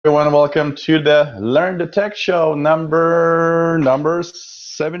Everyone, welcome to the Learn the Tech Show number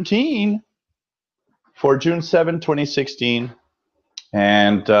 17 for June 7, 2016.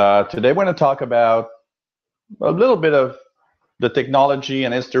 And today we're going to talk about a little bit of the technology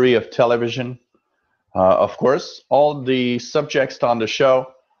and history of television. Of course, all the subjects on the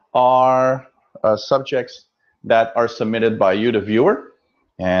show are subjects that are submitted by you, the viewer.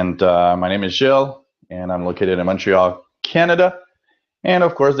 And my name is Gilles, and I'm located in Montreal, Canada. And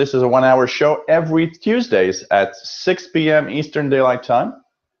of course, this is a 1-hour show every Tuesdays at 6 p.m. Eastern Daylight Time.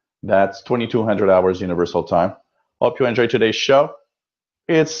 That's 2200 hours Universal Time. Hope you enjoy today's show.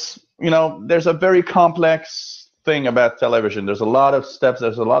 There's a very complex thing about television. There's a lot of steps,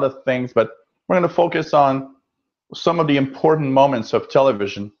 there's a lot of things, but we're going to focus on some of the important moments of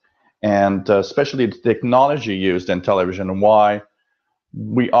television and especially the technology used in television and why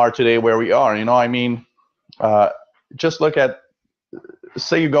we are today where we are. Just look at,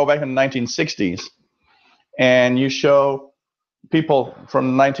 say you go back in the 1960s and you show people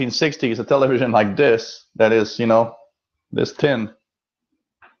from the 1960s a television like this, that is, this thin,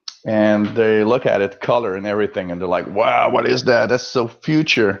 and they look at it, color and everything, and they're like, wow, what is that? That's so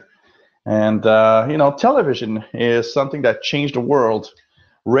future. And, television is something that changed the world.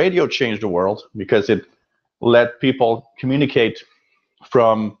 Radio changed the world because it let people communicate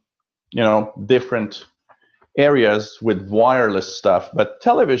from, different areas with wireless stuff. But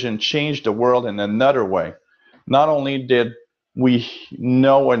television changed the world in another way. Not only did we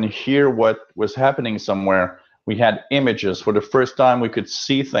know and hear what was happening somewhere, we had images. For the first time, we could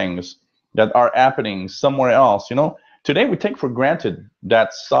see things that are happening somewhere else. Today we take for granted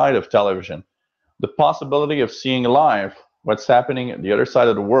that side of television, the possibility of seeing live what's happening at the other side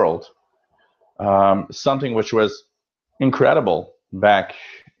of the world, something which was incredible back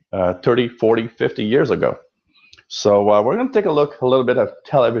 30, 40, 50 years ago. So we're going to take a look a little bit at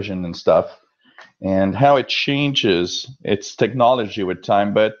television and stuff and how it changes its technology with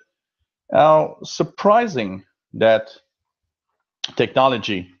time, but how surprising that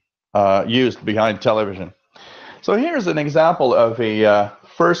technology used behind television. So here's an example of a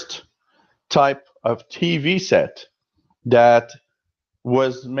first type of TV set that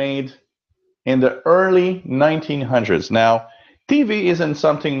was made in the early 1900s. Now, TV isn't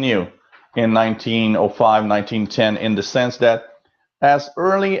something new in 1905, 1910, in the sense that as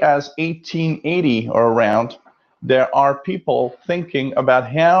early as 1880 or around, there are people thinking about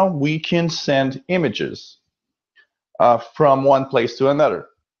how we can send images from one place to another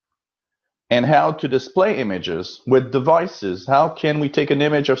and how to display images with devices. How can we take an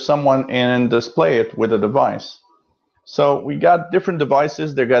image of someone and display it with a device? So we got different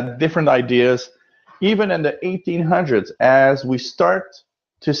devices, they got different ideas. Even in the 1800s, as we start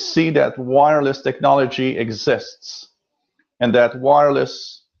to see that wireless technology exists and that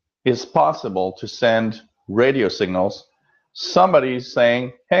wireless is possible to send radio signals, somebody's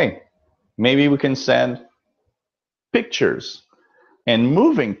saying, hey, maybe we can send pictures and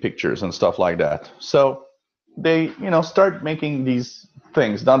moving pictures and stuff like that. So they, start making these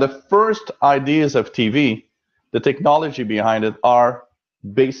things. Now, the first ideas of TV, the technology behind it are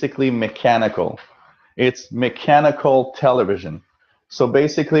basically mechanical. It's mechanical television. So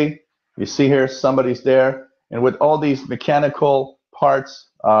basically, you see here, somebody's there, and with all these mechanical parts,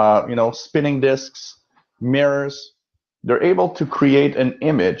 spinning discs, mirrors, they're able to create an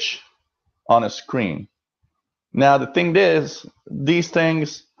image on a screen. Now, the thing is, these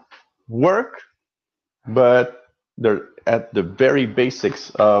things work, but they're at the very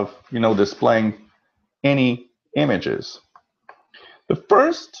basics of, displaying any images.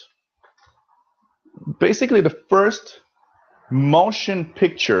 Basically the first motion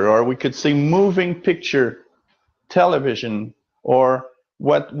picture, or we could say moving picture television, or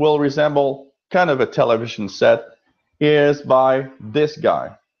what will resemble kind of a television set, is by this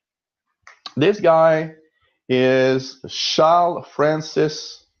guy. This guy is Charles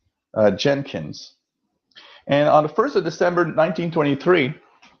Francis Jenkins. And on the 1st of December 1923,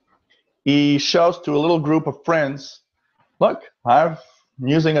 he shows to a little group of friends, look, I'm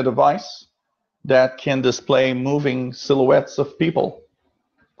using a device that can display moving silhouettes of people.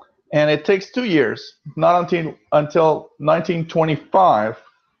 And it takes 2 years, not until 1925.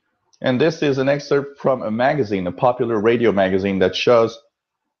 And this is an excerpt from a magazine, a popular radio magazine, that shows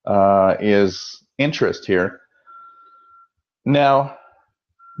his interest here. Now,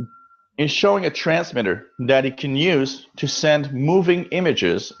 he's showing a transmitter that he can use to send moving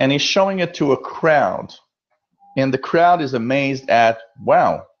images, and he's showing it to a crowd. And the crowd is amazed at,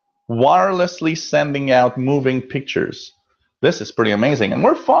 wow, wirelessly sending out moving pictures. This is pretty amazing. And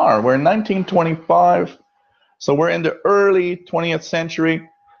we're far. We're in 1925. So we're in the early 20th century.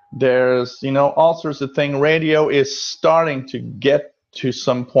 There's, you know, all sorts of things. Radio is starting to get to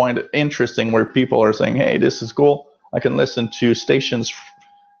some point interesting where people are saying, hey, this is cool. I can listen to stations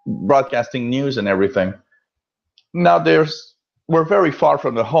broadcasting news and everything. Now we're very far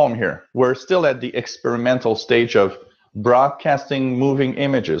from the home here. We're still at the experimental stage of broadcasting moving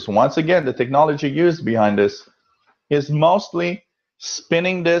images. Once again, the technology used behind this is mostly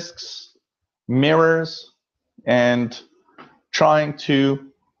spinning discs, mirrors, and trying to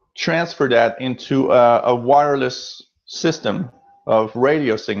transfer that into a wireless system of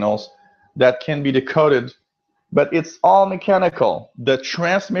radio signals that can be decoded, but it's all mechanical. The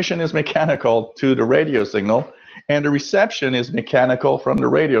transmission is mechanical to the radio signal, and the reception is mechanical from the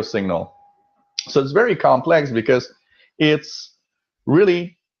radio signal. So it's very complex because it's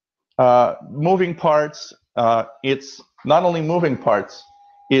really moving parts. It's not only moving parts,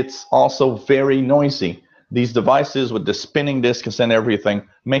 it's also very noisy. These devices with the spinning discs and everything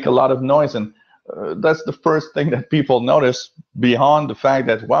make a lot of noise, and that's the first thing that people notice beyond the fact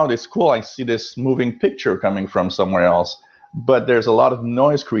that, wow, it's cool, I see this moving picture coming from somewhere else. But there's a lot of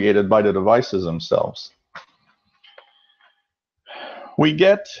noise created by the devices themselves. We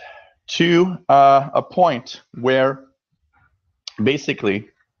get to a point where basically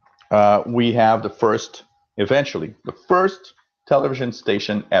we have eventually the first television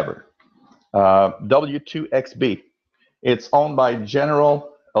station ever, W2XB. It's owned by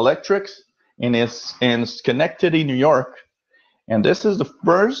General Electric, and it's in Schenectady, New York. And this is the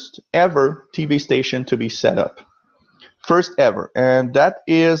first ever TV station to be set up. First ever. And that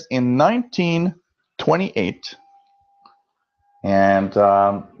is in 1928. And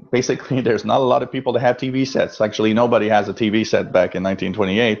basically, there's not a lot of people that have TV sets. Actually, nobody has a TV set back in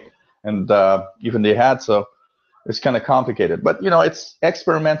 1928. And even they had, so it's kind of complicated. But, you know, it's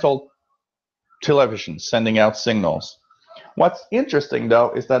experimental television sending out signals. What's interesting,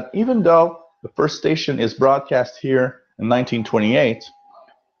 though, is that even though the first station is broadcast here in 1928,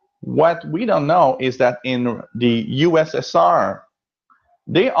 what we don't know is that in the USSR,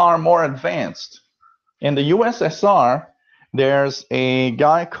 they are more advanced. In the USSR, there's a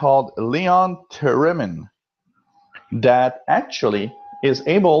guy called Leon Theremin that actually is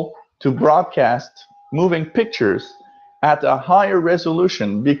able to broadcast moving pictures at a higher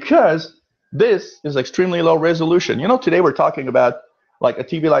resolution, because this is extremely low resolution. You know, today we're talking about like a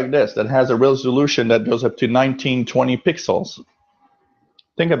TV like this that has a resolution that goes up to 1920 pixels.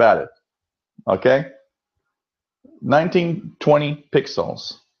 Think about it, okay? 1920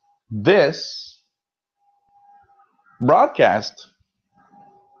 pixels. This broadcast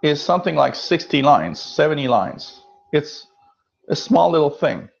is something like 60 lines, 70 lines. It's a small little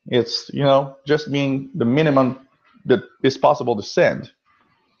thing. It's, you know, just being the minimum that is possible to send.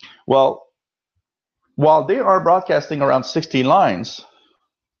 Well, while they are broadcasting around 60 lines,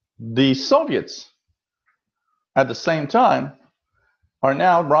 the Soviets at the same time are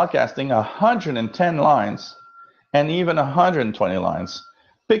now broadcasting 110 lines and even 120 lines.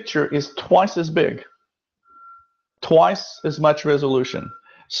 Picture is twice as big, twice as much resolution.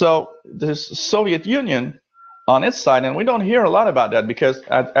 So this Soviet Union on its side, and we don't hear a lot about that because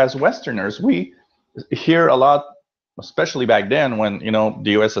as Westerners, we hear a lot, especially back then when, you know,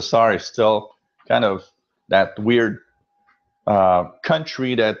 the USSR is still kind of that weird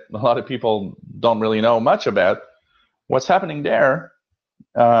country that a lot of people don't really know much about. What's happening there,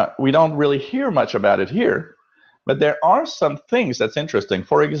 we don't really hear much about it here, but there are some things that's interesting.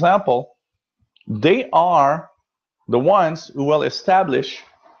 For example, they are the ones who will establish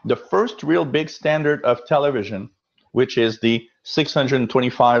the first real big standard of television, which is the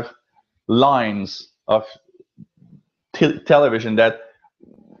 625 lines of television. That,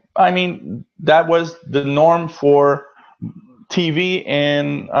 I mean, that was the norm for TV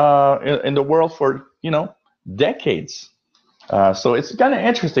in the world for, you know, decades. So it's kind of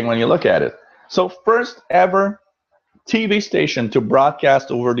interesting when you look at it. So first ever TV station to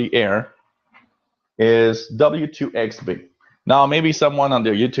broadcast over the air is W2XB. Now, maybe someone on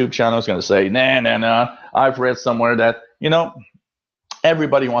their YouTube channel is going to say, nah, I've read somewhere that, you know,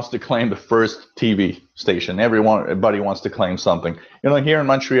 everybody wants to claim the first TV station. Everybody wants to claim something. You know, here in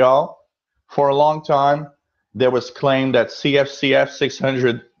Montreal, for a long time, there was claimed that CFCF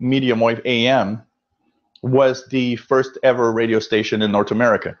 600 medium wave AM was the first ever radio station in North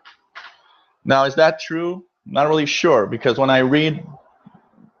America. Now, is that true? Not really sure, because when I read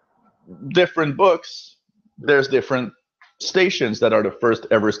different books, there's different stations that are the first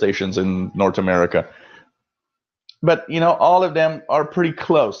ever stations in North America. But, you know, all of them are pretty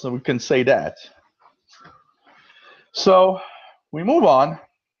close, so we can say that. So we move on,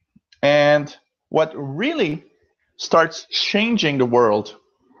 and what really starts changing the world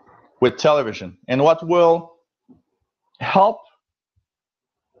with television. And what will help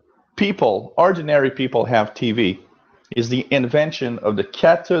people, ordinary people, have TV is the invention of the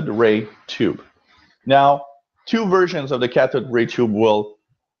cathode ray tube. Now, two versions of the cathode ray tube will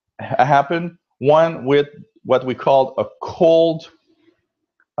happen. One with what we call a cold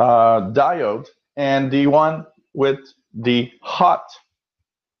diode, and the one with the hot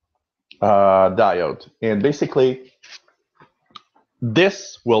diode. And basically,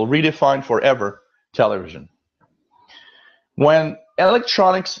 this will redefine forever television. When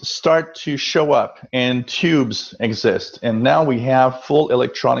electronics start to show up and tubes exist, and now we have full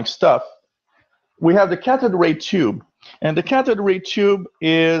electronic stuff, we have the cathode ray tube. And the cathode ray tube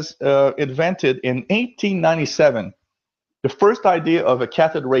is invented in 1897. The first idea of a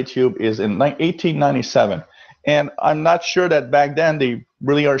cathode ray tube is in 1897. And I'm not sure that back then they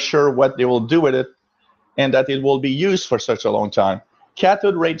really are sure what they will do with it and that it will be used for such a long time.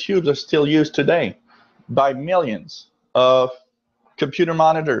 Cathode ray tubes are still used today by millions of computer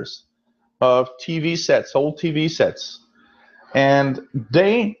monitors, of TV sets, old TV sets. And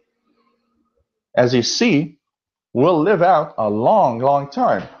they, as you see, will live out a long, long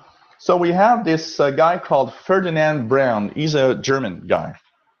time. So we have this guy called Ferdinand Braun. He's a German guy.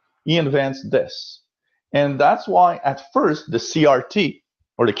 He invents this. And that's why at first the CRT,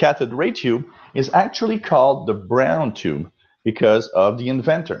 or the cathode ray tube, is actually called the Braun tube because of the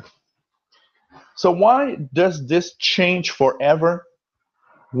inventor. So why does this change forever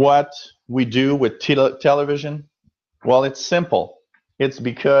what we do with television? Well, it's simple. It's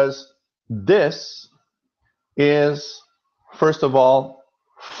because this is, first of all,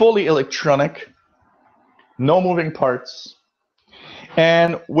 fully electronic, no moving parts,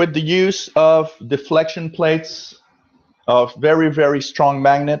 and with the use of deflection plates, of very, very strong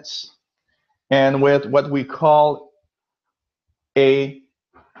magnets, and with what we call a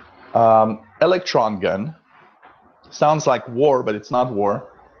electron gun. Sounds like war, but it's not war.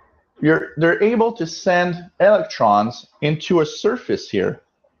 They're able to send electrons into a surface here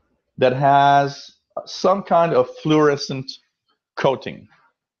that has some kind of fluorescent coating.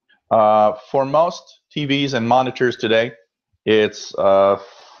 For most TVs and monitors today, it's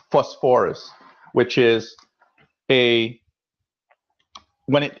phosphorus, which is when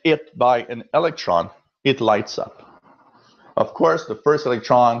it hit by an electron, it lights up. Of course, the first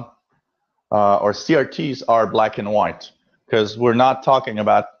electron or CRTs are black and white because we're not talking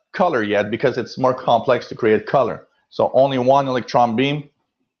about color yet because it's more complex to create color. So only one electron beam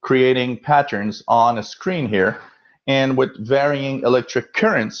creating patterns on a screen here, and with varying electric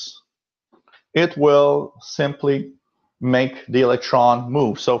currents, it will simply make the electron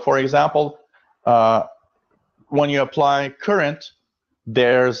move. So for example, when you apply current,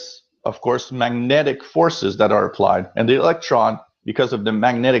 there's of course magnetic forces that are applied, and the electron, because of the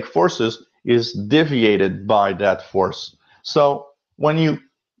magnetic forces, is deviated by that force. So when you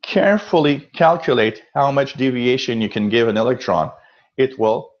carefully calculate how much deviation you can give an electron, it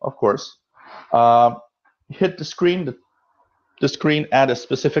will of course hit the screen at a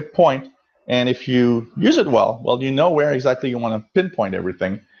specific point, and if you use it well, you know where exactly you want to pinpoint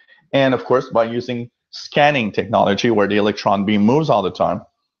everything. And of course, by using scanning technology where the electron beam moves all the time,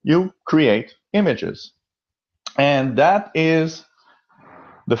 you create images. And that is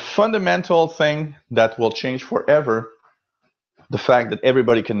the fundamental thing that will change forever, the fact that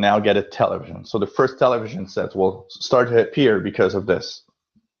everybody can now get a television. So the first television sets will start to appear because of this.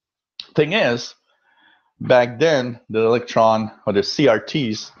 Thing is, back then, the electron or the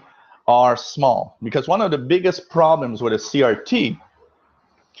CRTs are small, because one of the biggest problems with a CRT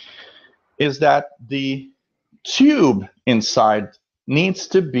is that the tube inside needs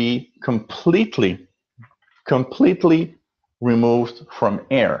to be completely removed from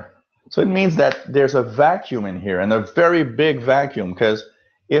air. So it means that there's a vacuum in here, and a very big vacuum, because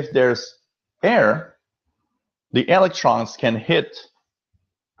if there's air, the electrons can hit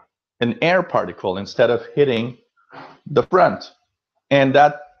an air particle instead of hitting the front, and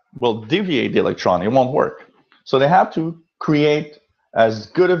that will deviate the electron. It won't work. So they have to create as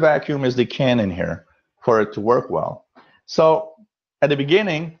good a vacuum as they can in here for it to work well. So at the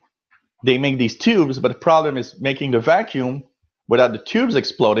beginning, they make these tubes, but the problem is making the vacuum without the tubes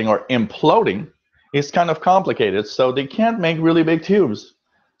exploding or imploding is kind of complicated. So they can't make really big tubes.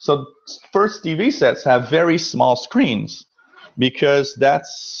 So first TV sets have very small screens because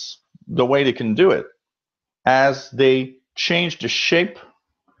that's the way they can do it. As they change the shape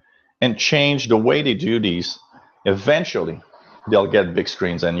and change the way they do these, eventually they'll get big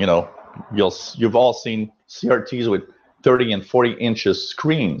screens. And you've all seen CRTs with 30 and 40 inches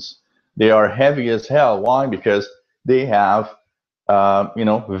screens. They are heavy as hell. Why? Because they have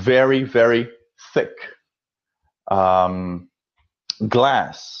very, very thick um,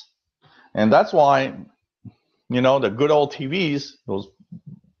 glass. And that's why, the good old TVs,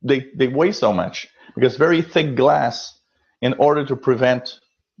 they weigh so much, because very thick glass, in order to prevent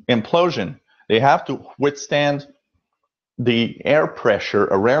implosion, they have to withstand the air pressure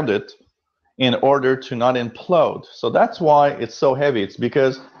around it in order to not implode. So that's why it's so heavy. It's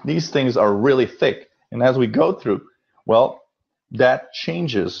because these things are really thick. And as we go through, well, that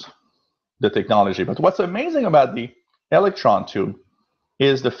changes the technology. But what's amazing about the electron tube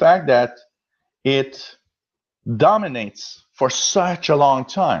is the fact that it dominates for such a long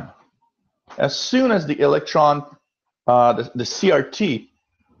time. As soon as the electron, the CRT,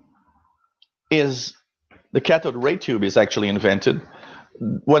 is the cathode ray tube is actually invented,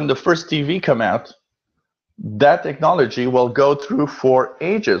 when the first TV come out, that technology will go through for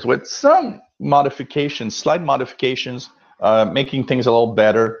ages with some modifications, slight modifications, making things a little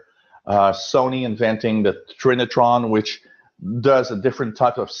better. Sony inventing the Trinitron, which does a different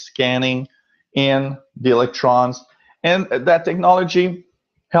type of scanning in the electrons. And that technology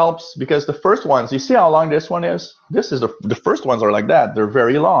helps, because the first ones, you see how long this one is? This is the first ones are like that. They're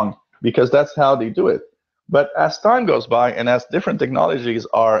very long, because that's how they do it. But as time goes by and as different technologies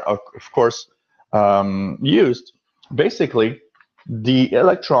are, of course, used, basically the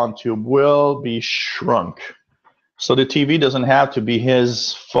electron tube will be shrunk. So the TV doesn't have to be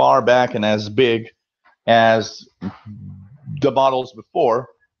as far back and as big as the models before,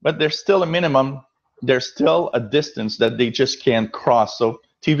 but there's still a minimum. There's still a distance that they just can't cross. So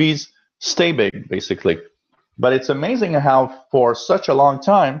TVs stay big, basically. But it's amazing how for such a long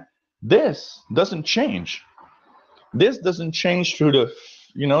time, this doesn't change. This doesn't change through the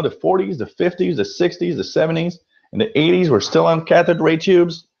 40s, the 50s, the 60s, the 70s, and the 80s. We're still on cathode ray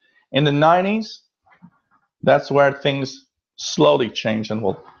tubes. In the 90s, that's where things slowly change, and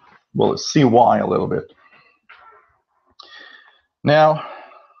we'll see why a little bit. Now,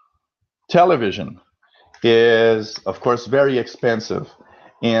 television is, of course, very expensive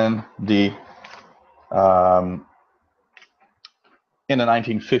in the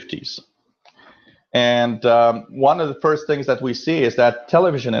 1950s. And one of the first things that we see is that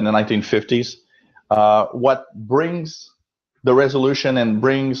television in the 1950s, what brings the resolution and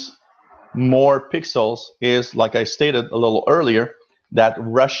brings more pixels is, like I stated a little earlier, that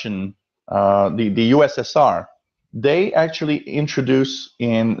Russian, the USSR, they actually introduced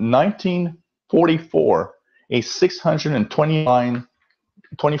in 1944 a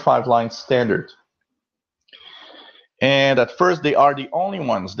 625 line standard. And at first, they are the only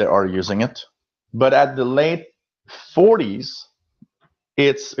ones that are using it. But at the late 40s,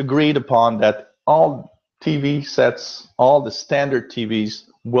 it's agreed upon that all TV sets, all the standard TVs,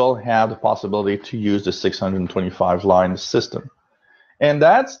 will have the possibility to use the 625 line system. And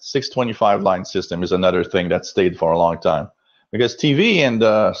that 625 line system is another thing that stayed for a long time, because TV in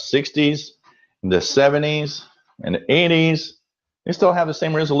the 60s, in the 70s, and the 80s, they still have the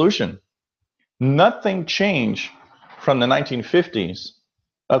same resolution. Nothing changed from the 1950s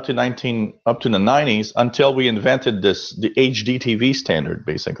up to the 90s until we invented the HD TV standard,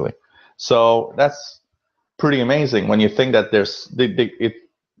 basically. So that's pretty amazing when you think that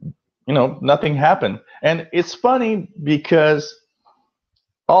nothing happened. And it's funny because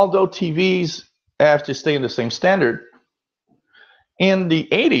although TVs have to stay in the same standard, in the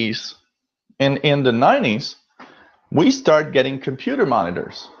 80s and in the 90s, we start getting computer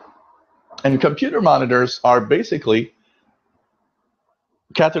monitors. And computer monitors are basically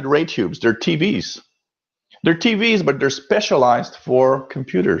cathode ray tubes. They're TVs. They're TVs, but they're specialized for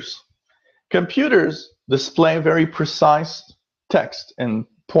computers. Computers display very precise text and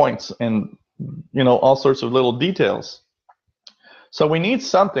points and all sorts of little details. So we need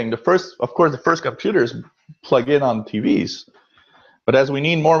something. Of course, the first computers plug in on TVs. But as we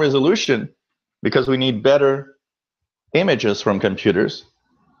need more resolution, because we need better images from computers,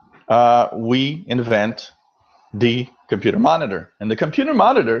 we invent the computer monitor. And the computer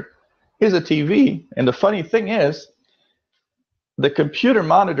monitor is a TV. And the funny thing is, the computer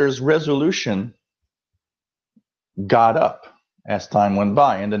monitor's resolution got up as time went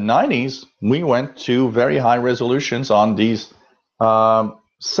by. In the 90s, we went to very high resolutions on these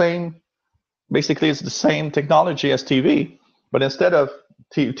basically it's the same technology as TV, but instead of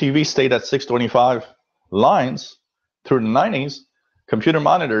TV stayed at 625 lines through the 90s, computer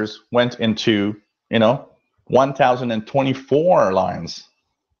monitors went into 1024 lines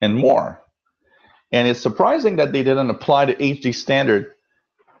and more. And it's surprising that they didn't apply the HD standard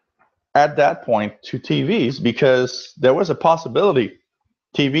at that point to TVs, because there was a possibility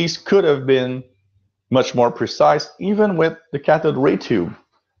TVs could have been much more precise, even with the cathode ray tube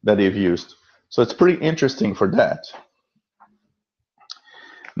that they've used. So it's pretty interesting for that.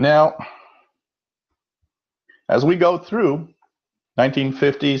 Now, as we go through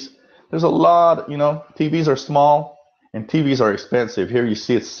 1950s, there's a lot, TVs are small and TVs are expensive. Here you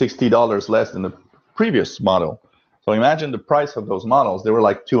see it's $60 less than the previous model. So imagine the price of those models. They were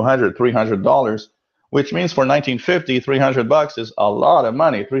like $200, $300, which means for 1950, $300 is a lot of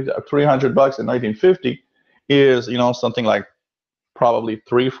money. $300 in 1950 is, something like probably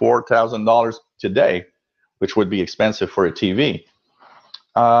 $3,000, $4,000 today, which would be expensive for a TV.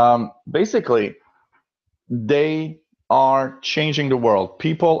 Basically, they are changing the world.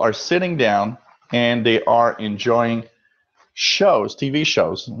 People are sitting down and they are enjoying shows, TV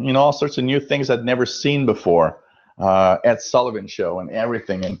shows, all sorts of new things I'd never seen before. Ed Sullivan Show and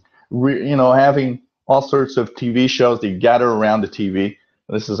everything, and having all sorts of TV shows. They gather around the TV.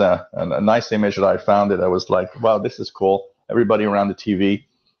 This is a nice image that I found. That I was like, wow, this is cool. Everybody around the TV.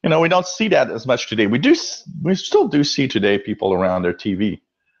 We don't see that as much today. We still do see today people around their TV,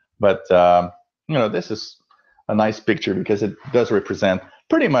 but this is a nice picture because it does represent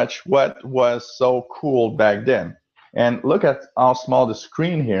pretty much what was so cool back then. And look at how small the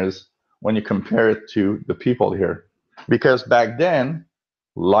screen here is when you compare it to the people here. Because back then,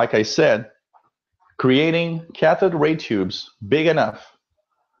 like I said, creating cathode ray tubes big enough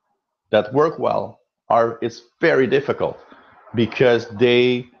that work well it's very difficult because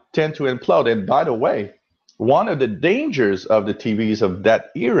they tend to implode. And by the way, one of the dangers of the TVs of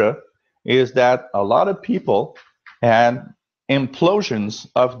that era is that a lot of people had implosions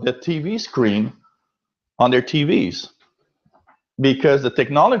of the TV screen on their TVs because the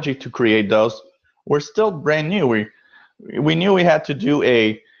technology to create those were still brand new. We knew we had to do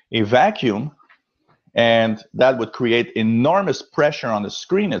a vacuum, and that would create enormous pressure on the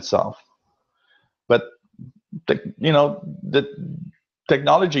screen itself. But the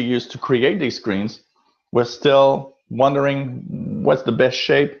technology used to create these screens was still wondering what's the best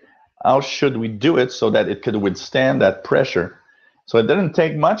shape, how should we do it so that it could withstand that pressure. So it didn't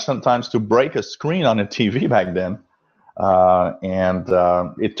take much sometimes to break a screen on a TV back then. And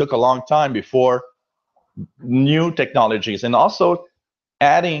it took a long time before new technologies, and also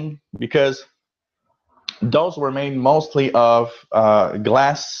adding, because those were made mostly of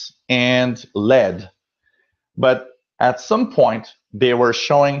glass and lead. But at some point, they were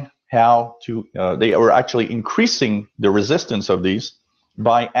showing how to, they were actually increasing the resistance of these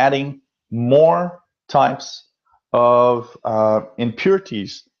by adding more types of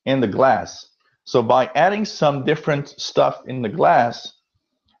impurities in the glass. So by adding some different stuff in the glass,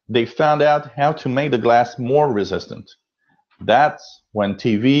 they found out how to make the glass more resistant. That's when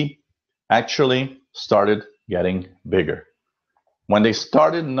TV actually started getting bigger. When they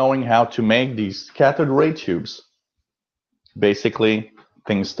started knowing how to make these cathode ray tubes, basically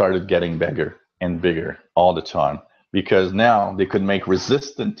things started getting bigger and bigger all the time, because now they could make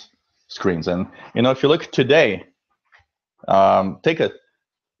resistant screens. And if you look today, take a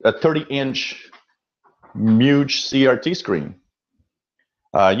 30-inch huge CRT screen.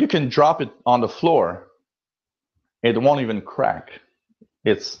 You can drop it on the floor. It won't even crack.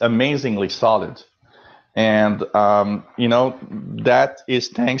 It's amazingly solid. And, that is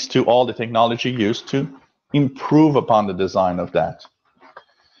thanks to all the technology used to improve upon the design of that.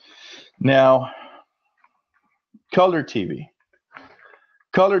 Now, color TV.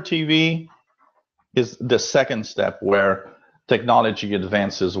 Color TV is the second step where technology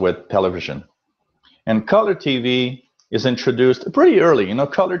advances with television. And color TV is introduced pretty early.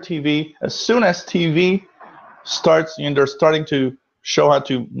 Color TV, as soon as TV starts, they're starting to show how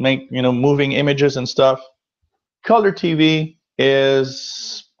to make, moving images and stuff. Color TV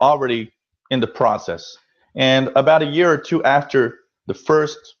is already in the process. And about a year or two after the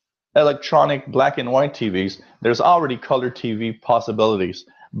first electronic black and white TVs, there's already color TV possibilities.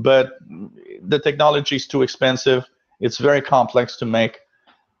 But the technology is too expensive. It's very complex to make.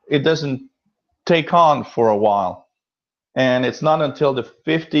 It doesn't take on for a while. And it's not until the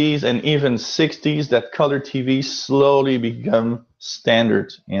 50s and even 60s that color TV slowly become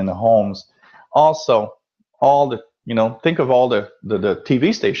standard in the homes. Also, all the, think of all the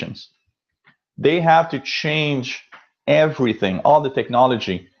TV stations. They have to change everything, all the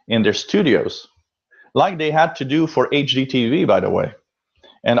technology in their studios, like they had to do for HDTV, by the way.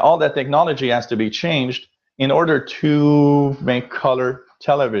 And all that technology has to be changed in order to make color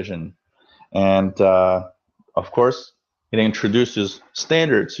television. And of course, it introduces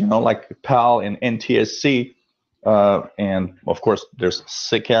standards, like PAL and NTSC. And of course, there's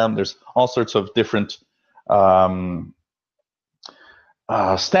SICAM. There's all sorts of different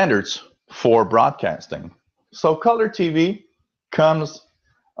standards for broadcasting. So color TV comes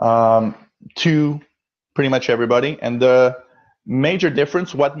to pretty much everybody, and the major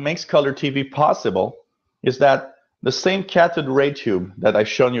difference, what makes color TV possible, is that the same cathode ray tube that I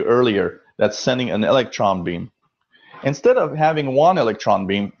showed you earlier that's sending an electron beam, instead of having one electron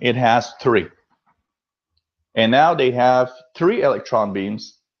beam, it has three. And now they have three electron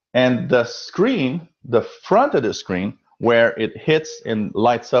beams, and the screen, the front of the screen, where it hits and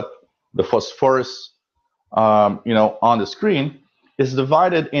lights up the phosphorus, on the screen, is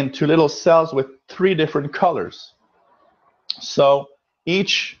divided into little cells with three different colors. So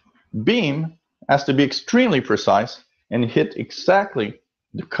each beam has to be extremely precise and hit exactly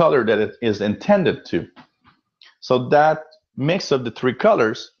the color that it is intended to. So that mix of the three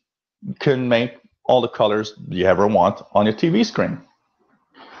colors can make all the colors you ever want on your TV screen.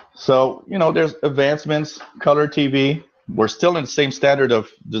 So, there's advancements, color TV. We're still in the same standard of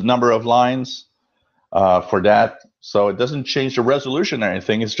the number of lines for that. So it doesn't change the resolution or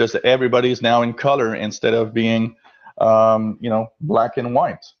anything. It's just that everybody's now in color instead of being, black and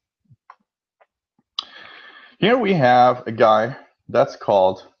white. Here we have a guy that's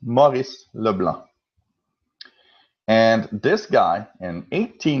called Maurice Leblanc. And this guy in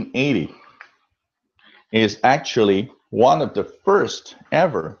 1880 is actually one of the first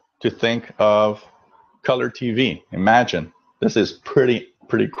ever to think of color TV. Imagine, this is pretty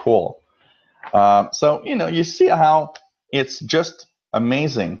cool. So, you see how it's just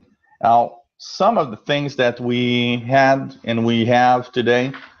amazing how some of the things that we had and we have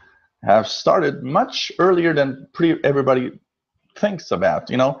today have started much earlier than everybody thinks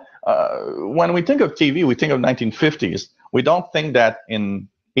about. When we think of TV, we think of 1950s. We don't think that in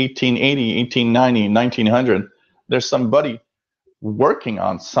 1880, 1890, 1900, there's somebody working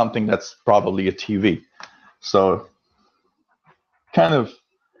on something that's probably a TV. So kind of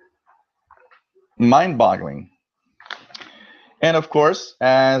mind-boggling. And of course,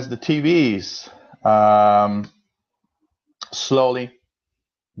 as the TVs slowly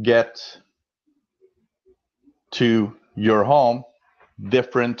get to your home,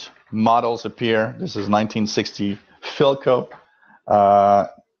 different models appear. This is 1960 Philco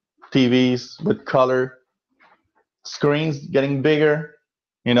TVs with color, screens getting bigger.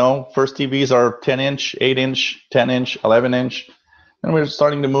 First TVs are 10-inch, 8-inch, 10-inch, 11-inch, and we're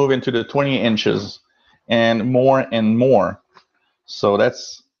starting to move into the 20 inches and more. So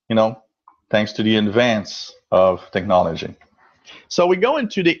that's, thanks to the advance of technology. So we go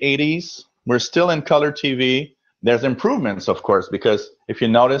into the 80s. We're still in color TV. There's improvements, of course, because if you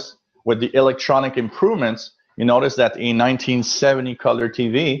notice with the electronic improvements, you notice that a 1970 color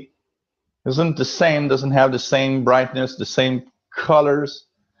TV isn't the same, doesn't have the same brightness, the same colors,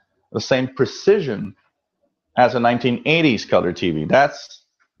 the same precision as a 1980s color TV. That's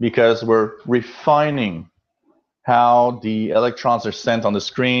because we're refining how the electrons are sent on the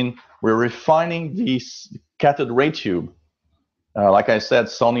screen. We're refining the cathode ray tube. Like I said,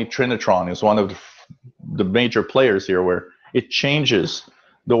 Sony Trinitron is one of the major players here, where it changes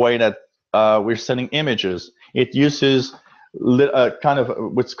the way that we're sending images. It uses kind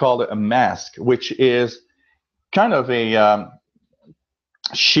of what's called a mask, which is kind of a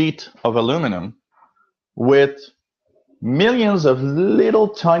sheet of aluminum with millions of little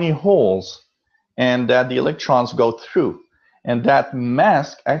tiny holes, and that the electrons go through. And that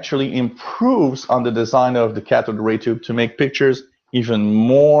mask actually improves on the design of the cathode ray tube to make pictures even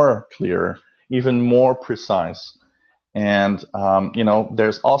more clear, even more precise. And,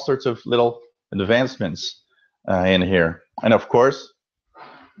 there's all sorts of little advancements in here. And of course,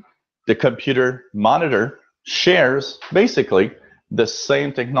 the computer monitor shares basically the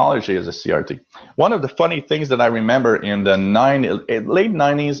same technology as a CRT. One of the funny things that I remember in the late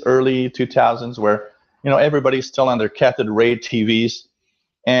 90s, early 2000s, where everybody's still on their cathode ray TVs,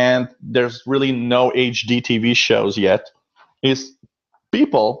 and there's really no HD TV shows yet, is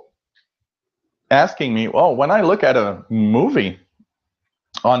people asking me, oh, when I look at a movie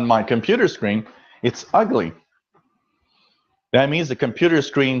on my computer screen, it's ugly. That means the computer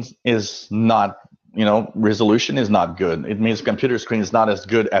screen is not, resolution is not good. It means the computer screen is not as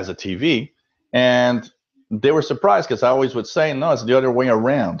good as a TV. And they were surprised because I always would say, no, it's the other way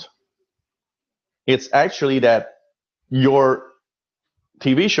around. It's actually that your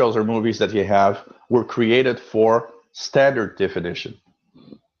TV shows or movies that you have were created for standard definition.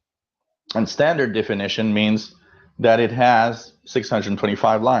 And standard definition means that it has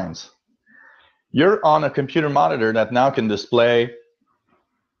 625 lines. You're on a computer monitor that now can display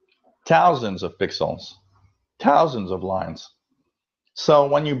thousands of pixels, thousands of lines. So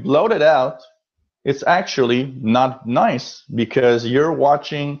when you bloat it out, it's actually not nice, because you're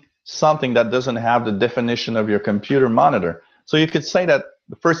watching something that doesn't have the definition of your computer monitor. So you could say that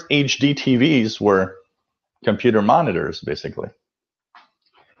the first HD TVs were computer monitors, basically.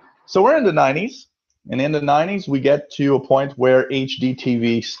 So we're in the 90s, and in the 90s, we get to a point where HD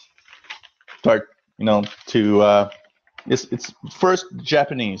TVs start, it's first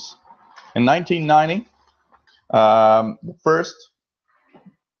Japanese. In 1990, the first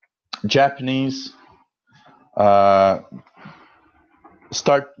Japanese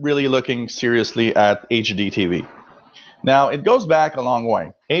start really looking seriously at HD TV. Now, it goes back a long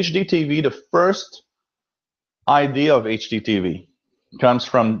way. HD TV, the first idea of HD TV comes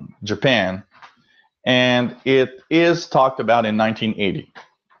from Japan, and it is talked about in 1980.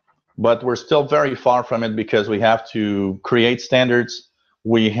 But we're still very far from it because we have to create standards.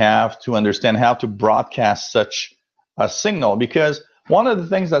 We have to understand how to broadcast such a signal, because one of the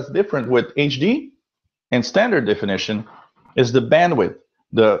things that's different with HD and standard definition is the bandwidth,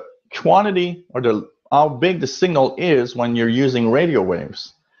 the quantity, or how big the signal is when you're using radio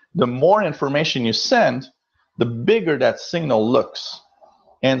waves. The more information you send, the bigger that signal looks.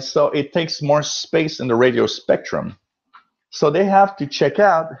 And so it takes more space in the radio spectrum. So they have to check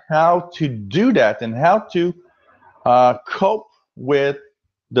out how to do that and how to cope with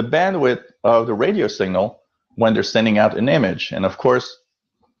the bandwidth of the radio signal when they're sending out an image. And of course,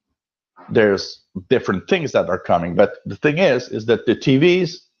 there's different things that are coming. But the thing is that the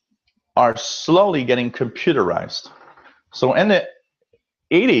TVs are slowly getting computerized. So in the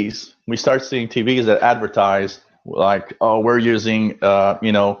 80s, we start seeing TVs that advertise like, oh, we're using,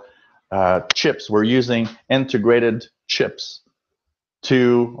 chips. We're using integrated chips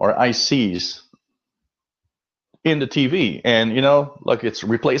or ICs in the TV. And, look, it's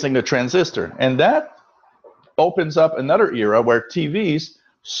replacing the transistor. And that opens up another era where TVs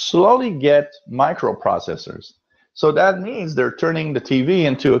slowly get microprocessors. So that means they're turning the TV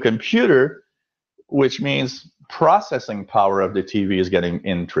into a computer, which means processing power of the TV is getting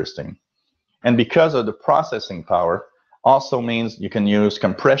interesting. And because of the processing power, also means you can use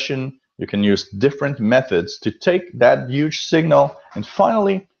compression, you can use different methods to take that huge signal and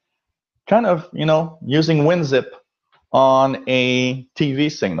finally kind of, using WinZip on a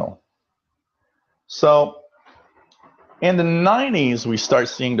TV signal. So in the 90s, we start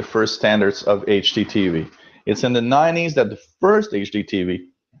seeing the first standards of HD TV. It's in the 90s that the first HD TV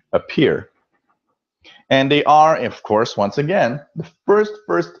appear. And they are, of course, once again, the first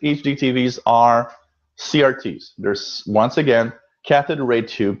HD TVs are CRTs. There's, once again, cathode ray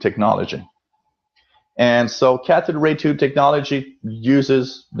tube technology. And so cathode ray tube technology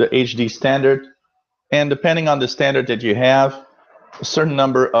uses the HD standard. And depending on the standard that you have, a certain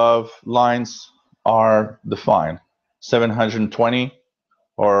number of lines are defined. 720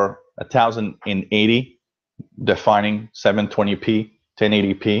 or 1080, defining 720p,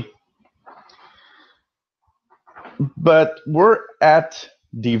 1080p. But we're at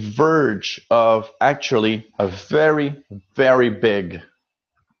the verge of actually a very, very big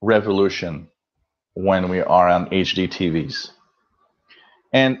revolution when we are on HD TVs.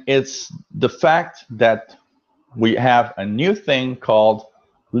 And it's the fact that we have a new thing called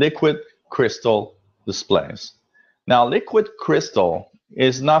liquid crystal displays. Now, liquid crystal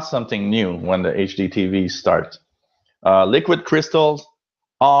is not something new when the HD TVs start. Liquid crystals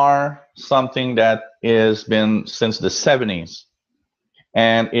are something that has been since the 70s.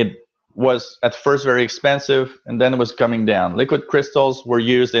 And it was at first very expensive, and then it was coming down. Liquid crystals were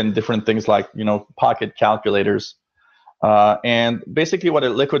used in different things like, pocket calculators. And basically what a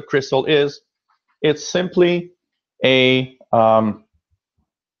liquid crystal is, it's simply a kind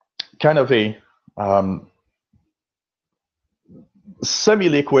of a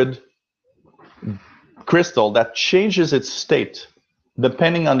semi-liquid crystal that changes its state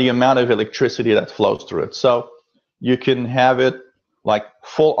depending on the amount of electricity that flows through it. So you can have it like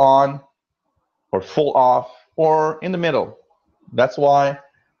full on or full off or in the middle. That's why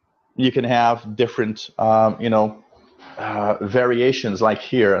you can have different variations like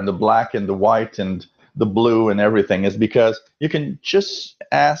here, and the black and the white and the blue and everything, is because you can just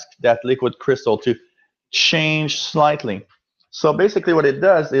ask that liquid crystal to change slightly. So basically what it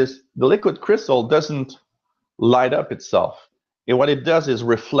does is the liquid crystal doesn't light up itself. What it does is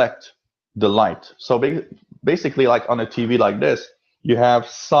reflect the light. So basically, like on a TV like this, you have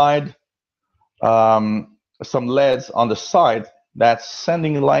some LEDs on the side that's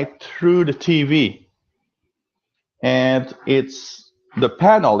sending light through the TV. And it's the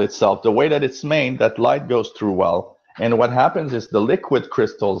panel itself, the way that it's made, that light goes through well. And what happens is the liquid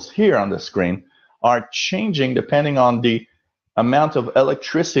crystals here on the screen are changing depending on the amount of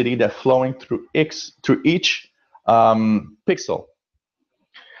electricity that's flowing through each pixel.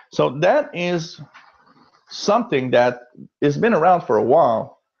 So that is something that has been around for a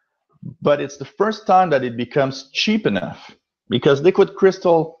while, but it's the first time that it becomes cheap enough, because liquid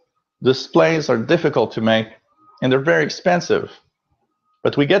crystal displays are difficult to make and they're very expensive.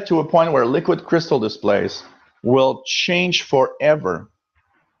 But we get to a point where liquid crystal displays will change forever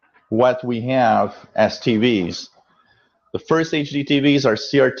what we have as TVs. The first HD TVs are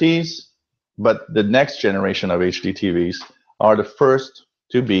CRTs, but the next generation of HD TVs are the first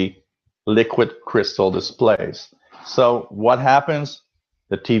to be liquid crystal displays. So what happens?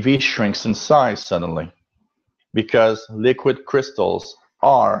 The TV shrinks in size suddenly, because liquid crystals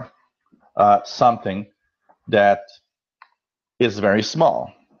are something that is very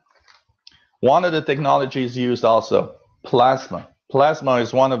small. One of the technologies used also, plasma. Plasma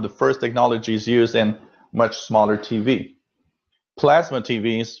is one of the first technologies used in much smaller TV. Plasma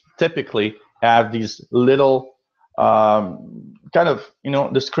TVs typically have these little kind of,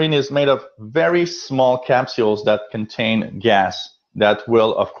 the screen is made of very small capsules that contain gas that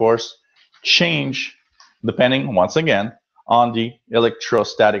will, of course, change depending, once again, on the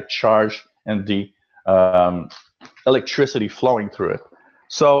electrostatic charge and the electricity flowing through it.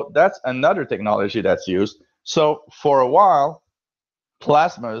 So that's another technology that's used. So for a while,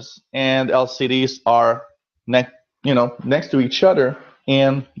 plasmas and LCDs are next to each other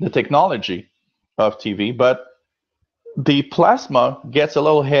in the technology of TV, but the plasma gets a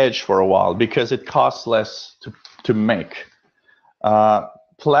little hedged for a while because it costs less to make.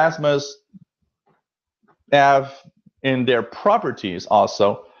 Plasmas have in their properties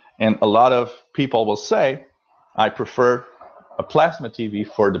also, and a lot of people will say, I prefer a plasma TV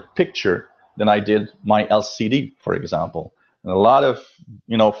for the picture than I did my LCD, for example. And a lot of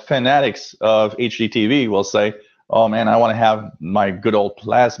fanatics of HDTV will say, oh man, I want to have my good old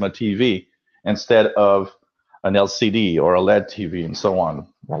plasma TV instead of an LCD or a LED TV and so on.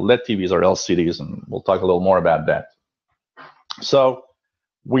 Well, LED TVs are LCDs, and we'll talk a little more about that. So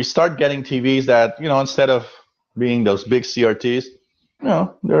we start getting TVs that, instead of being those big CRTs,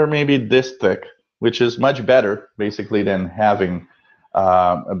 they're maybe this thick, which is much better, basically, than having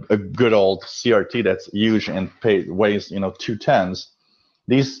a good old CRT that's huge and weighs, 2 tons.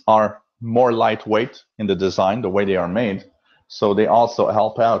 These are more lightweight in the design, the way they are made, so they also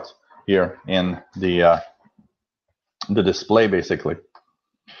help out here in the display, basically.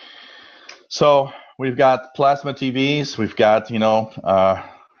 So we've got plasma TVs, we've got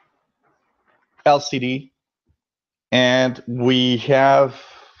LCD, and we have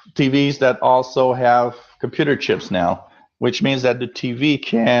TVs that also have computer chips now, which means that the TV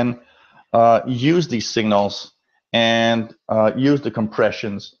can use these signals and use the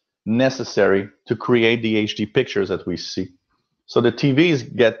compressions necessary to create the HD pictures that we see. So the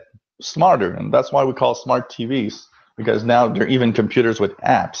TVs get smarter, and that's why we call smart TVs, because now they're even computers with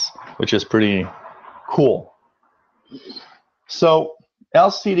apps, which is pretty cool. So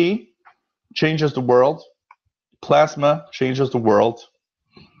LCD changes the world, plasma changes the world,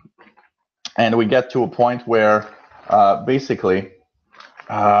 and we get to a point where basically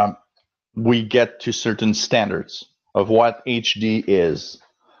we get to certain standards of what HD is.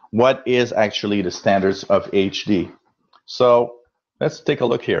 What is actually the standards of HD? So let's take a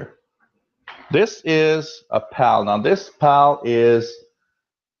look here. This is a PAL. Now this PAL is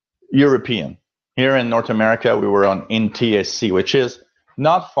European. Here in North America, we were on NTSC, which is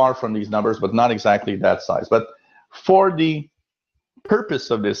not far from these numbers, but not exactly that size. But for the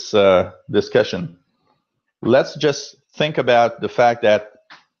purpose of this discussion, let's just think about the fact that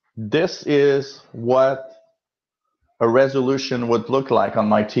this is what a resolution would look like on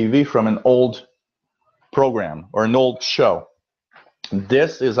my TV from an old program or an old show.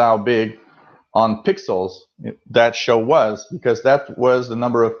 This is how big on pixels that show was, because that was the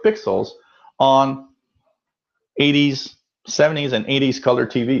number of pixels on 80s, 70s, and 80s color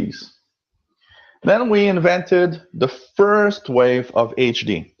TVs. Then we invented the first wave of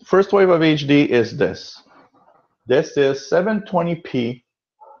HD. First wave of HD is this. This is 720p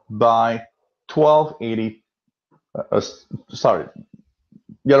by 1280. Sorry,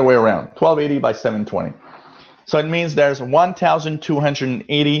 the other way around. 1280 by 720. So it means there's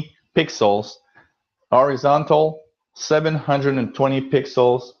 1,280 pixels horizontal, 720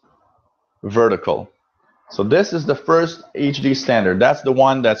 pixels vertical. So this is the first HD standard. That's the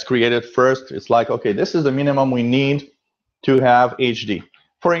one that's created first. It's like, okay, this is the minimum we need to have HD.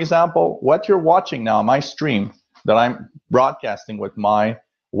 For example, what you're watching now, my stream that I'm broadcasting with my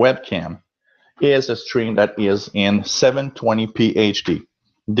webcam, is a stream that is in 720p HD.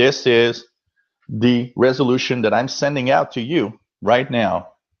 This is the resolution that I'm sending out to you right now.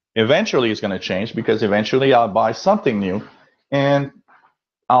 Eventually it's going to change, because eventually I'll buy something new and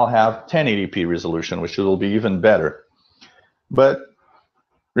I'll have 1080p resolution, which will be even better. But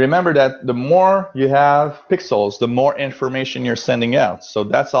remember that the more you have pixels, the more information you're sending out. So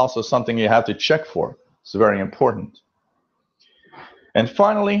that's also something you have to check for. It's very important. And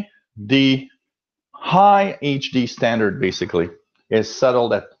finally, the high HD standard basically is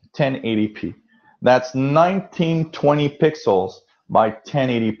settled at 1080p. That's 1920 pixels by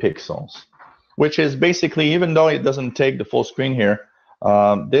 1080 pixels, which is basically, even though it doesn't take the full screen here,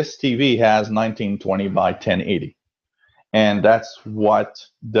 this TV has 1920 by 1080. And that's what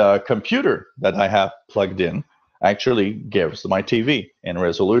the computer that I have plugged in actually gives my TV in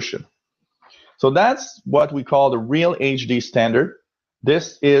resolution. So that's what we call the real HD standard.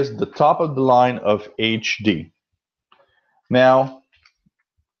 This is the top of the line of HD. Now,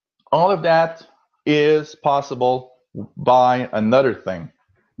 all of that is possible by another thing.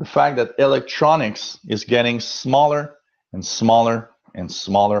 The fact that electronics is getting smaller and smaller and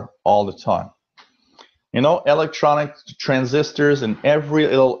smaller all the time. You know, electronic transistors and every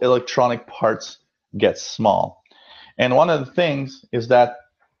little electronic parts get small. And one of the things is that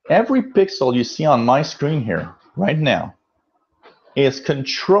every pixel you see on my screen here right now is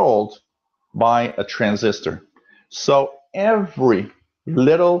controlled by a transistor. So every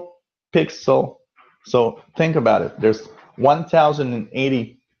little pixel, so think about it, there's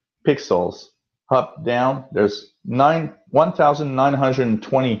 1080 pixels up, down, there's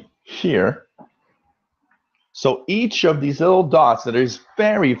 1920 here. So each of these little dots that is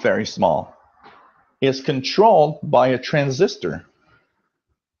very, very small is controlled by a transistor.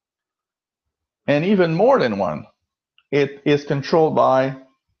 And even more than one. It is controlled by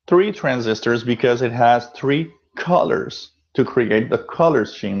 3 transistors because it has 3 colors to create the color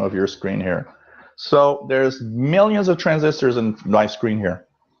scheme of your screen here. So there's millions of transistors in my screen here.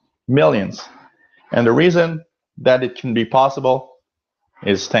 Millions. And the reason that it can be possible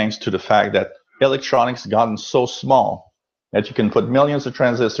is thanks to the fact that electronics gotten so small that you can put millions of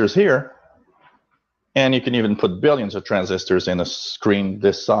transistors here, and you can even put billions of transistors in a screen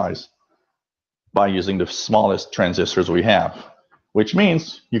this size by using the smallest transistors we have, which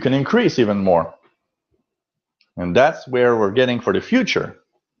means you can increase even more. And that's where we're getting for the future.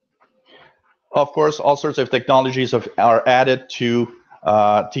 Of course, all sorts of technologies are added to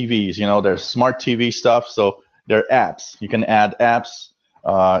TVs. You know, there's smart TV stuff, so there are apps. You can add apps.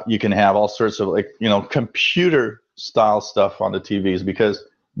 You can have all sorts of, like, you know, computer style stuff on the TVs because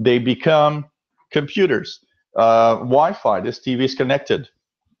they become computers. Wi-Fi, this TV is connected.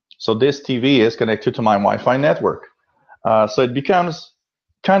 So this TV is connected to my Wi-Fi network. So it becomes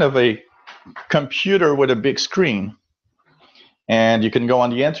kind of a computer with a big screen. And you can go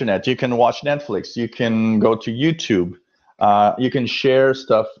on the internet. You can watch Netflix. You can go to YouTube. You can share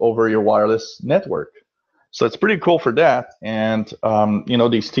stuff over your wireless network. So it's pretty cool for that. And, you know,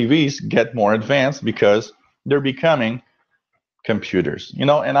 these TVs get more advanced because they're becoming computers. You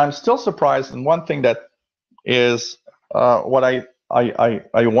know, and I'm still surprised. And one thing that is what I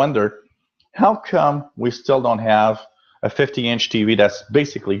wonder, how come we still don't have a 50-inch TV that's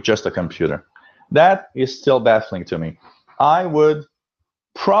basically just a computer? That is still baffling to me. I would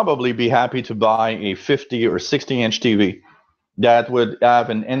probably be happy to buy a 50 or 60-inch TV that would have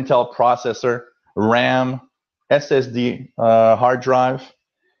an Intel processor, RAM, SSD hard drive,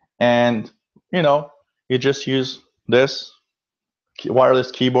 and, you know, you just use this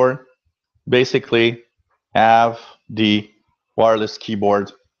wireless keyboard, basically have the wireless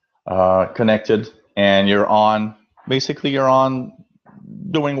keyboard connected, and you're on, basically you're on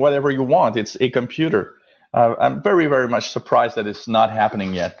doing whatever you want. It's a computer. I'm very, very much surprised that it's not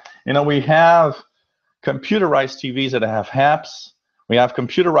happening yet. You know, we have computerized TVs that have apps. We have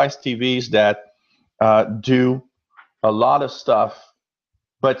computerized TVs that do a lot of stuff,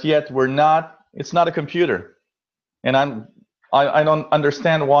 but yet it's not a computer. And I don't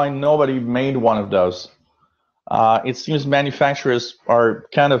understand why nobody made one of those. It seems manufacturers are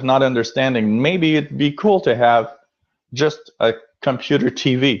kind of not understanding. Maybe it'd be cool to have just a computer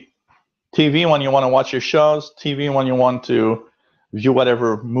TV. TV when you want to watch your shows, TV when you want to view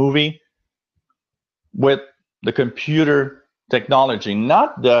whatever movie, with the computer technology,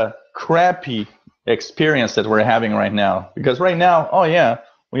 not the crappy experience that we're having right now. Because right now, oh yeah,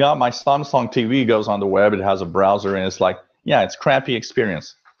 we have my Samsung TV goes on the web, it has a browser, and it's like, yeah, it's crappy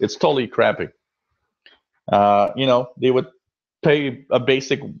experience. It's totally crappy. You know, they would pay a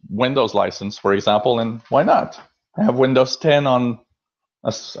basic Windows license, for example, and why not have Windows 10 on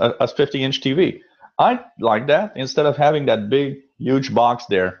a 50-inch TV? I like that instead of having that big, huge box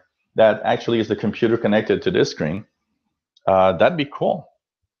there that actually is the computer connected to this screen. That'd be cool.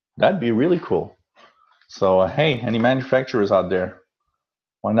 That'd be really cool. So, hey, any manufacturers out there,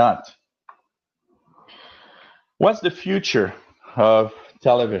 Why not? What's the future of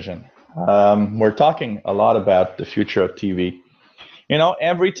television? We're talking a lot about the future of TV. You know,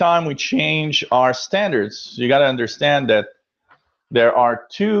 every time we change our standards, you got to understand that there are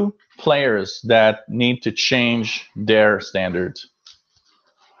two players that need to change their standards.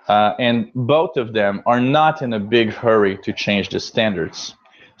 And both of them are not in a big hurry to change the standards.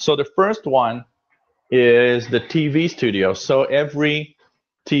 So the first one is the TV studio. So every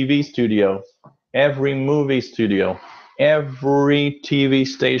TV studio, every movie studio, every TV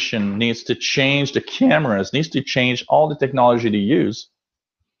station needs to change the cameras, needs to change all the technology they use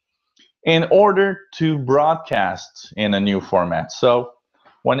in order to broadcast in a new format. So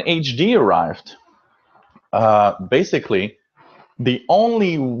when HD arrived, basically, the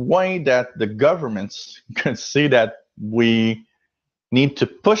only way that the governments could see that we need to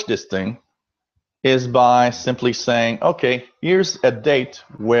push this thing is by simply saying, okay, here's a date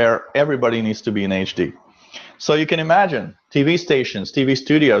where everybody needs to be in HD. So you can imagine TV stations, TV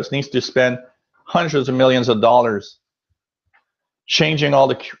studios needs to spend hundreds of millions of dollars changing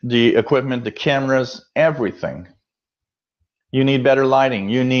all the equipment, the cameras, everything. You need better lighting.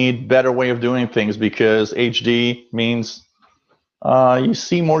 You need better way of doing things because HD means you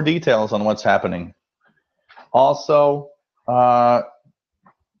see more details on what's happening. Also,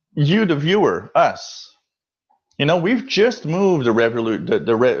 you, the viewer, us, you know, we've just moved the revolution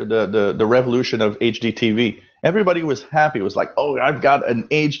of HD TV. Everybody was happy. It was like, oh, I've got an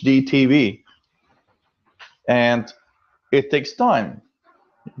HD TV. And it takes time.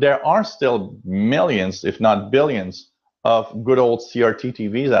 There are still millions, if not billions, of good old CRT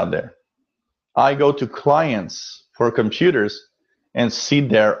TVs out there. I go to clients for computers and see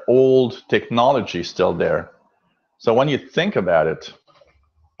their old technology still there. So when you think about it,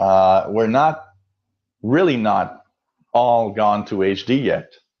 we're not all gone to HD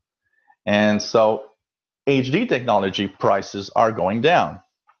yet. And so HD technology prices are going down.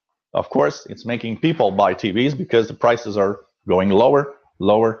 Of course, it's making people buy TVs because the prices are going lower,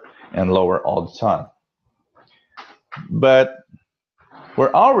 lower, and lower all the time. But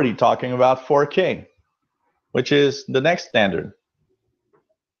we're already talking about 4K, which is the next standard.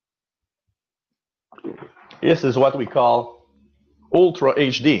 This is what we call Ultra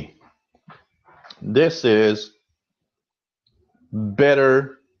HD. This is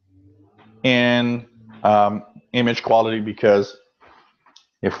better in image quality because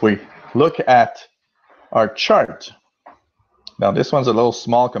if we look at our chart, now this one's a little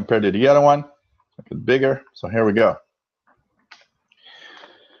small compared to the other one, make it bigger. So here we go.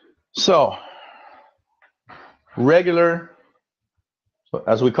 So regular, so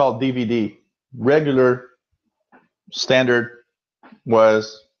as we call DVD, regular standard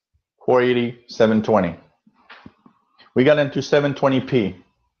was 480, 720. We got into 720p.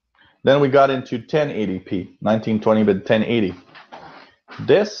 Then we got into 1080p, 1920 but 1080.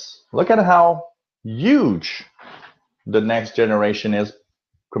 This, look at how huge the next generation is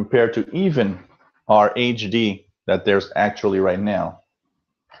compared to even our HD that there's actually right now.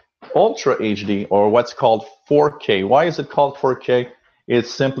 Ultra HD, or what's called 4K. Why is it called 4K?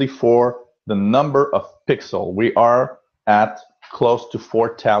 It's simply for the number of pixel. We are at close to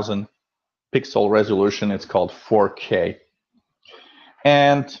 4,000 pixel resolution. It's called 4K.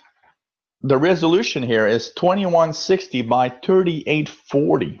 And the resolution here is 2160 by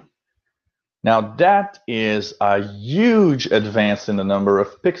 3840. Now that is a huge advance in the number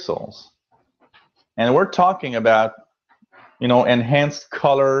of pixels. And we're talking about, you know, enhanced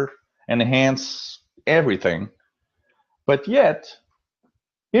color, enhanced everything. But yet,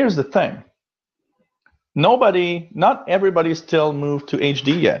 here's the thing. Not everybody still moved to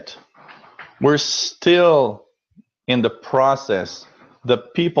HD yet. We're still in the process. The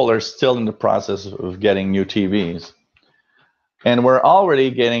people are still in the process of getting new TVs. And we're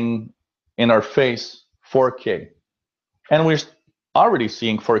already getting in our face 4K. And we're already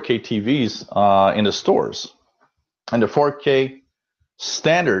seeing 4K TVs in the stores. And the 4K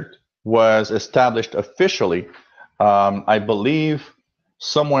standard was established officially, I believe,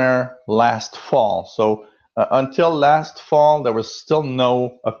 somewhere last fall. So until last fall, there was still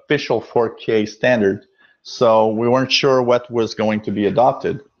no official 4K standard. So we weren't sure what was going to be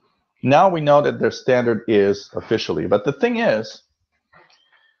adopted. Now we know that their standard is officially. But the thing is,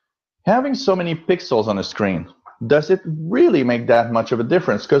 having so many pixels on a screen, does it really make that much of a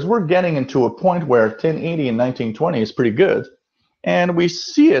difference? Because we're getting into a point where 1080 and 1920 is pretty good. And we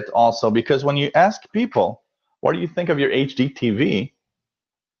see it also because when you ask people, what do you think of your HD TV?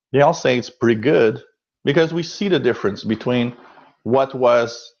 They all say it's pretty good because we see the difference between what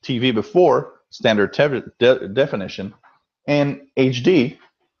was TV before, standard definition, and HD,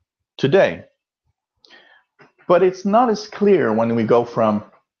 today. But it's not as clear when we go from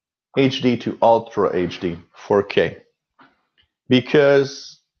HD to Ultra HD 4K.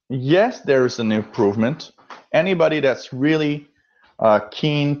 Because yes, there's an improvement. Anybody that's really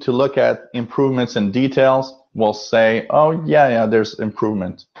keen to look at improvements and details will say, oh yeah, there's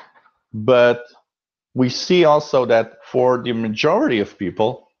improvement. But we see also that for the majority of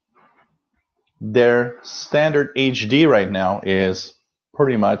people, their standard HD right now is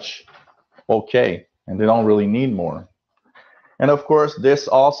pretty much okay, and they don't really need more. And of course, this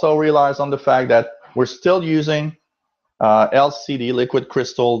also relies on the fact that we're still using LCD, liquid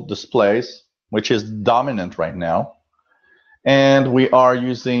crystal displays, which is dominant right now. And we are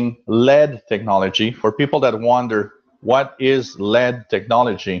using LED technology. For people that wonder what is LED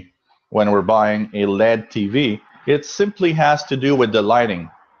technology when we're buying a LED TV, it simply has to do with the lighting.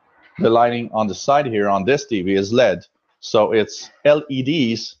 The lighting on the side here on this TV is LED. So it's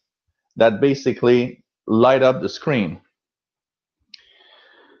LEDs that basically light up the screen.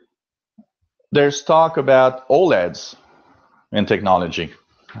 There's talk about OLEDs in technology.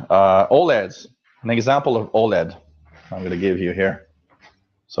 OLEDs, an example of OLED I'm going to give you here.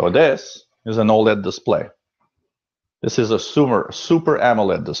 So this is an OLED display. This is a super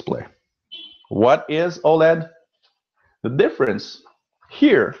AMOLED display. What is OLED? The difference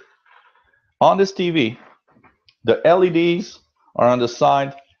here on this TV, the LEDs are on the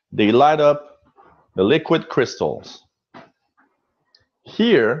side, they light up the liquid crystals.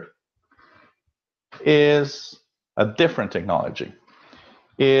 Here is a different technology.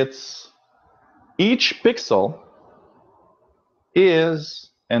 It's each pixel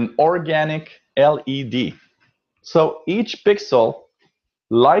is an organic LED. So each pixel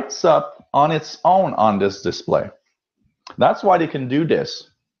lights up on its own on this display. That's why they can do this.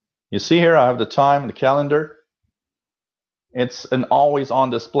 You see here, I have the time, the calendar. It's an always-on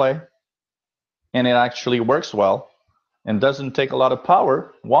display, and it actually works well and doesn't take a lot of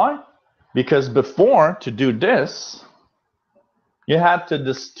power. Why? Because before, to do this, you had to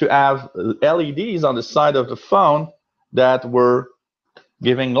have LEDs on the side of the phone that were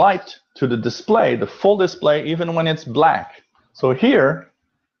giving light to the display, the full display, even when it's black. So here,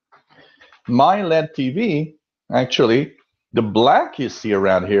 my LED TV, actually, the black you see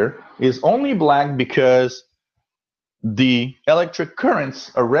around here is only black because the electric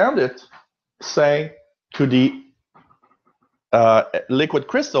currents around it say to the liquid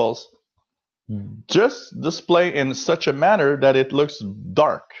crystals, just display in such a manner that it looks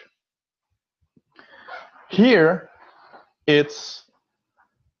dark. Here, it's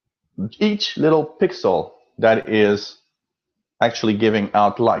each little pixel that is actually giving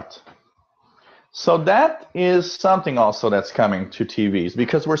out light. So that is something also that's coming to TVs,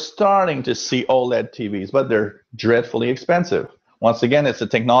 because we're starting to see OLED TVs, but they're dreadfully expensive. Once again, it's a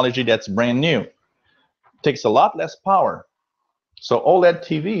technology that's brand new. It takes a lot less power. So OLED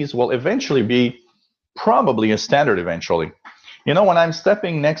TVs will eventually be probably a standard eventually. You know, when I'm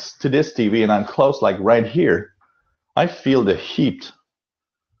stepping next to this TV and I'm close, like right here, I feel the heat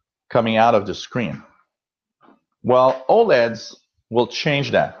coming out of the screen. Well, OLEDs will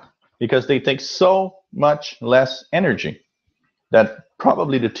change that because they take so much less energy that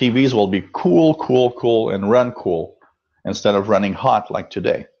probably the TVs will be cool, and run cool instead of running hot like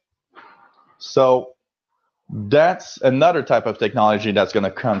today. So that's another type of technology that's going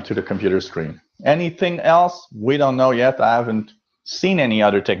to come to the computer screen. Anything else? We don't know yet. I haven't seen any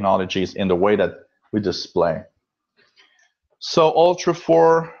other technologies in the way that we display. So Ultra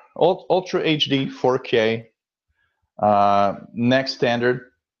HD 4K, next standard.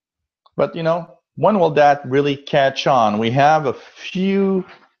 But you know, when will that really catch on? We have a few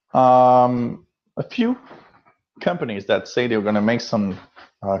companies that say they're going to make some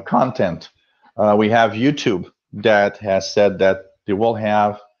content. We have YouTube that has said that they will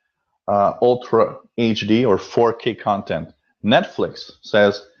have Ultra HD or 4K content. Netflix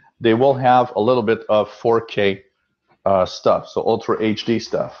says they will have a little bit of 4K stuff, so Ultra HD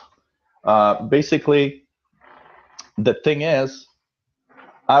stuff. Basically, the thing is,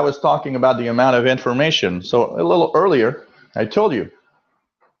 I was talking about the amount of information. So a little earlier, I told you,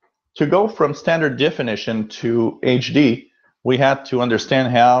 to go from standard definition to HD, we had to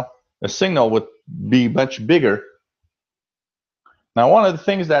understand how a signal would be much bigger. Now, one of the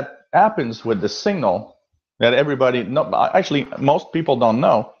things that happens with the signal that everybody, actually most people don't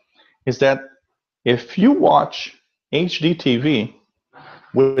know, is that if you watch HD TV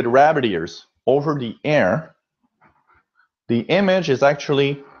with rabbit ears over the air, the image is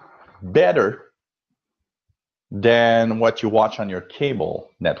actually better than what you watch on your cable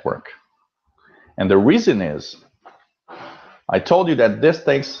network. And the reason is, I told you that this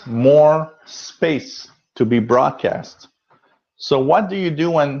takes more space to be broadcast. So what do you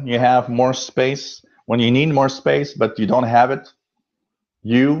do when you have more space, when you need more space, but you don't have it?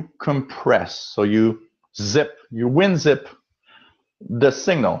 You compress. So you wind zip the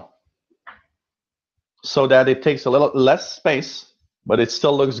signal so that it takes a little less space, but it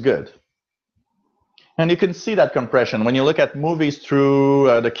still looks good. And you can see that compression. When you look at movies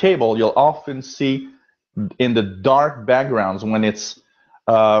through the cable, you'll often see in the dark backgrounds when it's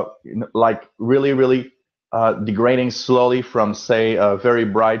like really degrading slowly from, say, very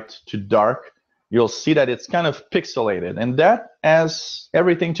bright to dark, you'll see that it's kind of pixelated. And that has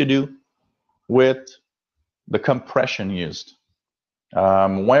everything to do with the compression used.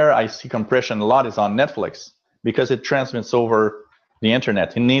 Where I see compression a lot is on Netflix, because it transmits over the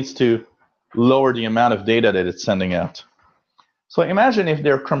internet. It needs to lower the amount of data that it's sending out. So imagine if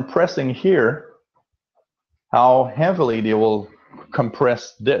they're compressing here, how heavily they will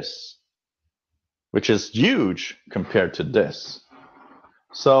compress this, which is huge compared to this.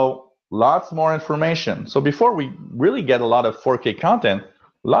 So lots more information. So before we really get a lot of 4K content,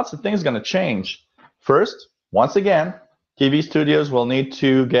 lots of things going to change. First, once again, TV studios will need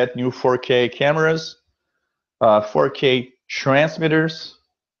to get new 4K cameras, 4K transmitters.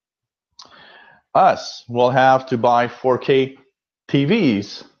 Us will have to buy 4K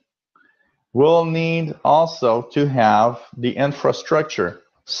TVs. We'll need also to have the infrastructure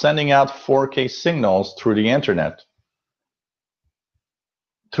sending out 4K signals through the internet,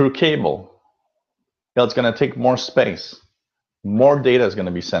 through cable. It's going to take more space. More data is going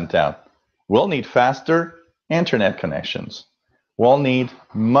to be sent out. We'll need faster internet connections. We'll need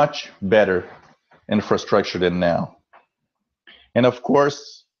much better infrastructure than now. And of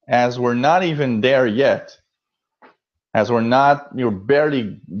course, as we're not even there yet, as you're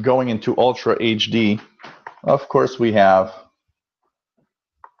barely going into Ultra HD, of course we have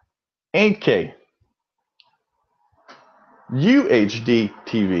 8K UHD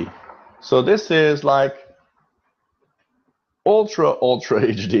TV. So this is like ultra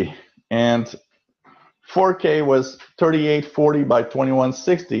HD, and 4K was 3840 by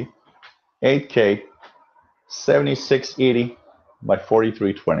 2160, 8K 7680 by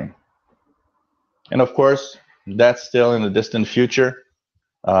 4320. And of course, that's still in the distant future.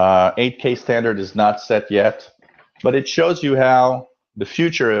 8K standard is not set yet, but it shows you how the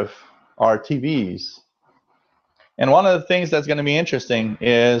future of our TVs. And one of the things that's going to be interesting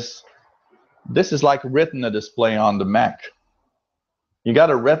is this is like Retina display on the Mac. You got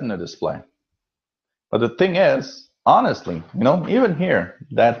a Retina display. But the thing is, honestly, even here,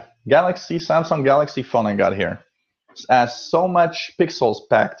 that Samsung Galaxy phone I got here has so much pixels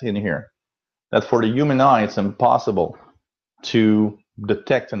packed in here that for the human eye, it's impossible to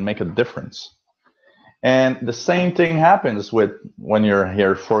detect and make a difference. And the same thing happens when you're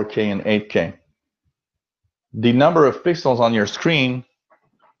here 4K and 8K. The number of pixels on your screen,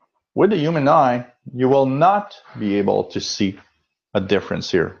 with the human eye, you will not be able to see a difference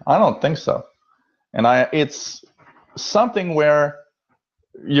here. I don't think so. And it's something where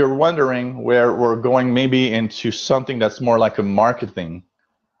you're wondering where we're going, maybe into something that's more like a marketing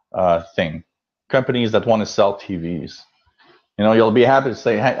thing. Companies that want to sell TVs. You'll be happy to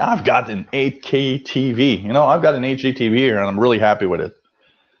say, hey, I've got an 8K TV. I've got an HD TV here, and I'm really happy with it.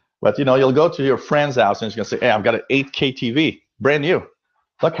 But, you'll go to your friend's house, and he's going to say, hey, I've got an 8K TV, brand new.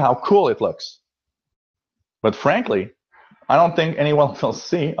 Look how cool it looks. But frankly, I don't think anyone will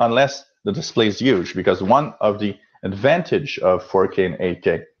see unless the display is huge, because one of the advantage of 4K and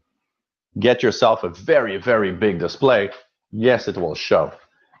 8K, get yourself a very, very big display. Yes, it will show.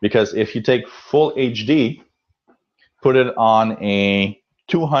 Because if you take full HD, put it on a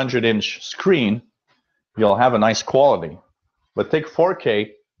 200-inch screen, you'll have a nice quality. But take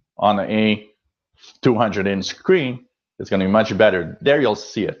 4K on a 200-inch screen, it's going to be much better. There you'll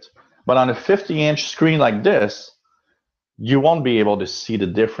see it. But on a 50-inch screen like this, you won't be able to see the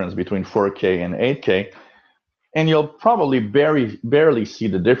difference between 4K and 8K. And you'll probably barely see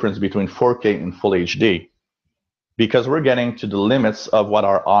the difference between 4K and full HD, because we're getting to the limits of what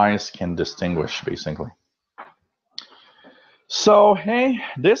our eyes can distinguish, basically. So, hey,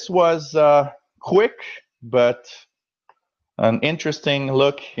 this was quick, but an interesting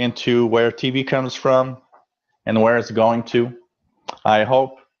look into where TV comes from and where it's going to. I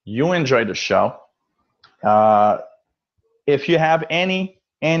hope you enjoyed the show. If you have any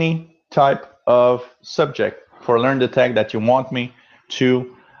type of subject for Learn the Tech that you want me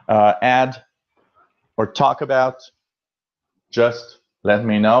to add or talk about, just let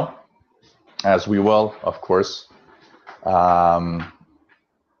me know, as we will, of course,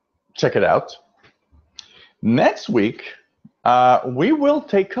 check it out. Next week, We will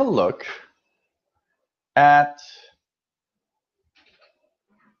take a look at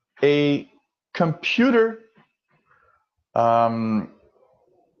a computer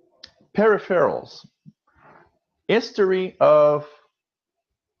peripherals, history of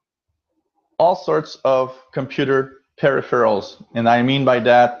all sorts of computer peripherals. And I mean by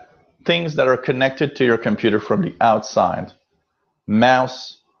that, things that are connected to your computer from the outside.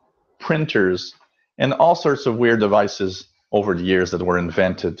 Mouse, printers, and all sorts of weird devices over the years that were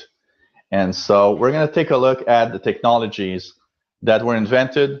invented. And so we're going to take a look at the technologies that were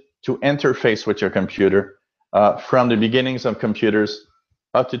invented to interface with your computer from the beginnings of computers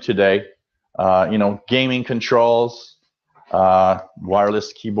up to today. Gaming controls,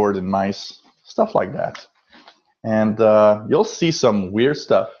 wireless keyboard and mice, stuff like that. And you'll see some weird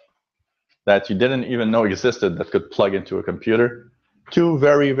stuff that you didn't even know existed that could plug into a computer, to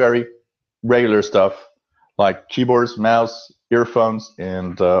very, very regular stuff like keyboards, mouse, earphones,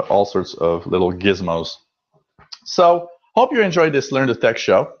 and all sorts of little gizmos. So hope you enjoyed this Learn the Tech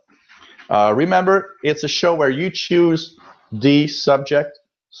show. Remember, it's a show where you choose the subject.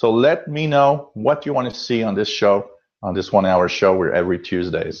 So let me know what you want to see on this show, on this 1 hour show. We're every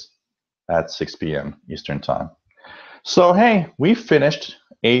Tuesdays at 6 p.m. Eastern Time. So, hey, we finished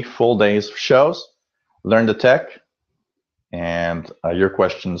a full day's shows, Learn the Tech, and your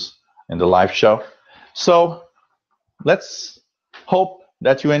questions in the live show. So let's hope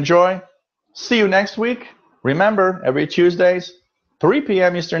that you enjoy. See you next week. Remember, every Tuesdays, 3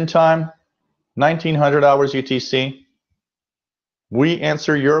 p.m. Eastern Time, 1900 hours UTC, we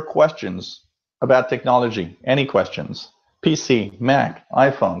answer your questions about technology, any questions, PC, Mac,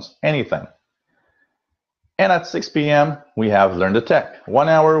 iPhones, anything. And at 6 p.m., we have Learn the Tech, 1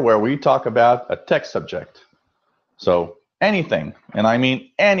 hour where we talk about a tech subject. So anything, and I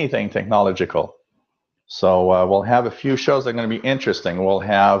mean anything technological. So we'll have a few shows that are going to be interesting. We'll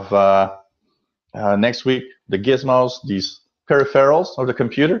have next week the gizmos, these peripherals of the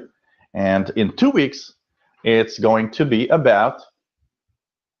computer. And in 2 weeks, it's going to be about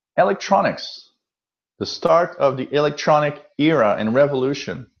electronics, the start of the electronic era and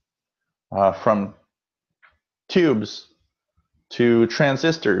revolution, from tubes to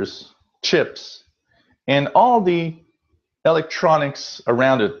transistors, chips, and all the electronics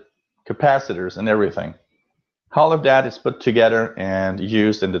around it, capacitors and everything. All of that is put together and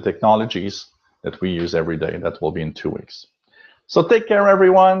used in the technologies that we use every day. That will be in 2 weeks. So take care,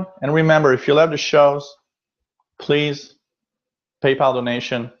 everyone. And remember, if you love the shows, please, PayPal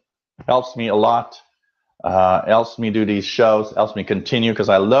donation helps me a lot. Helps me do these shows, helps me continue, because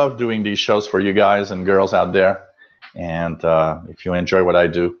I love doing these shows for you guys and girls out there. And if you enjoy what I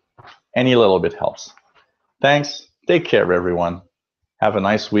do, any little bit helps. Thanks. Take care, everyone. Have a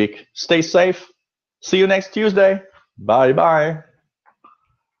nice week. Stay safe. See you next Tuesday. Bye-bye.